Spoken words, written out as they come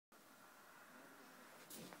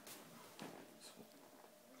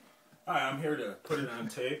Hi, I'm here to put it on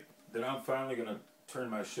tape that I'm finally going to turn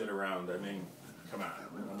my shit around. I mean, come on.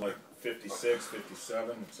 I'm like 56,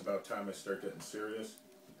 57. It's about time I start getting serious.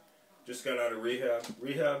 Just got out of rehab.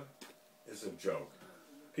 Rehab is a joke.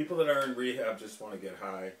 People that are in rehab just want to get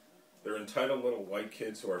high. They're entitled little white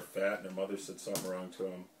kids who are fat and their mother said something wrong to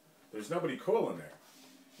them. There's nobody cool in there.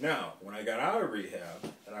 Now, when I got out of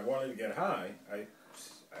rehab and I wanted to get high, I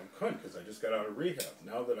couldn't because I just got out of rehab.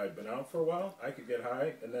 Now that I've been out for a while, I could get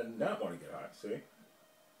high and then not want to get high, see?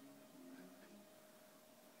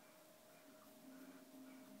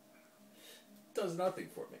 Does nothing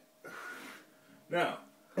for me. Now,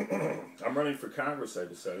 I'm running for Congress, I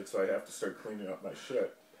decided, so I have to start cleaning up my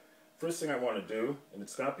shit. First thing I want to do, and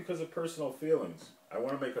it's not because of personal feelings, I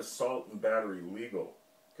want to make assault and battery legal.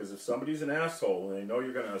 Because if somebody's an asshole and they know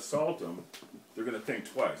you're going to assault them, they're going to think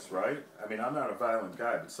twice, right? I mean, I'm not a violent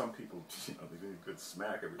guy, but some people, you know, they get a good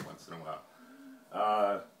smack every once in a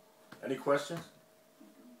while. Any questions?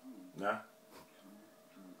 Nah?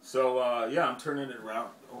 So, yeah, I'm turning it around.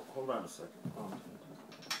 Oh, hold on a second. Oh.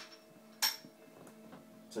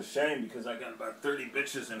 It's a shame because I got about 30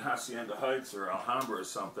 bitches in Hacienda Heights or Alhambra or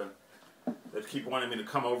something that keep wanting me to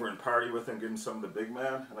come over and party with them, give them some of the big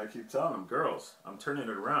man, and I keep telling them, girls, I'm turning it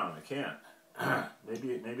around. I can't.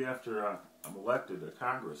 maybe after I'm elected to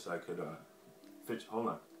Congress, I could fit. Hold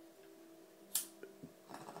on.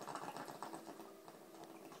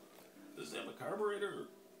 Does it have a carburetor?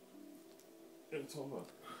 It's hold on.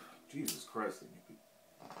 Jesus Christ!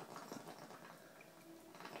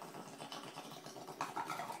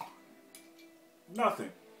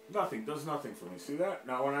 Nothing. Does nothing for me. See that?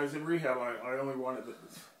 Now, when I was in rehab, I only wanted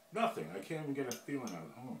nothing. I can't even get a feeling out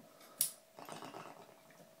of home.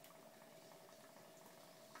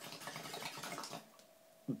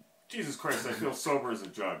 Jesus Christ, I feel sober as a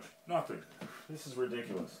judge. Nothing. This is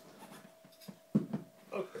ridiculous.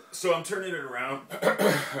 Okay, so I'm turning it around.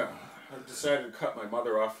 I've decided to cut my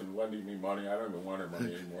mother off from lending me money. I don't even want her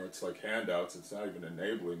money anymore. It's like handouts. It's not even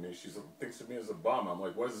enabling me. She thinks of me as a bum. I'm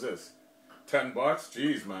like, what is this? $10?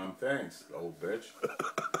 Jeez, Mom, thanks, old bitch.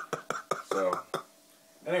 So,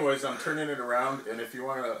 anyways, I'm turning it around, and if you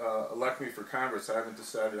want to elect me for Congress, I haven't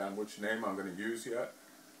decided on which name I'm going to use yet,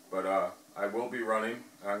 but I will be running.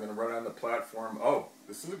 I'm going to run on the platform. Oh,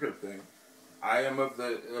 this is a good thing. I am of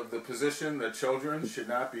the position that children should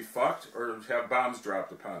not be fucked or have bombs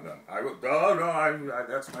dropped upon them.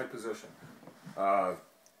 That's my position.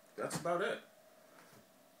 That's about it.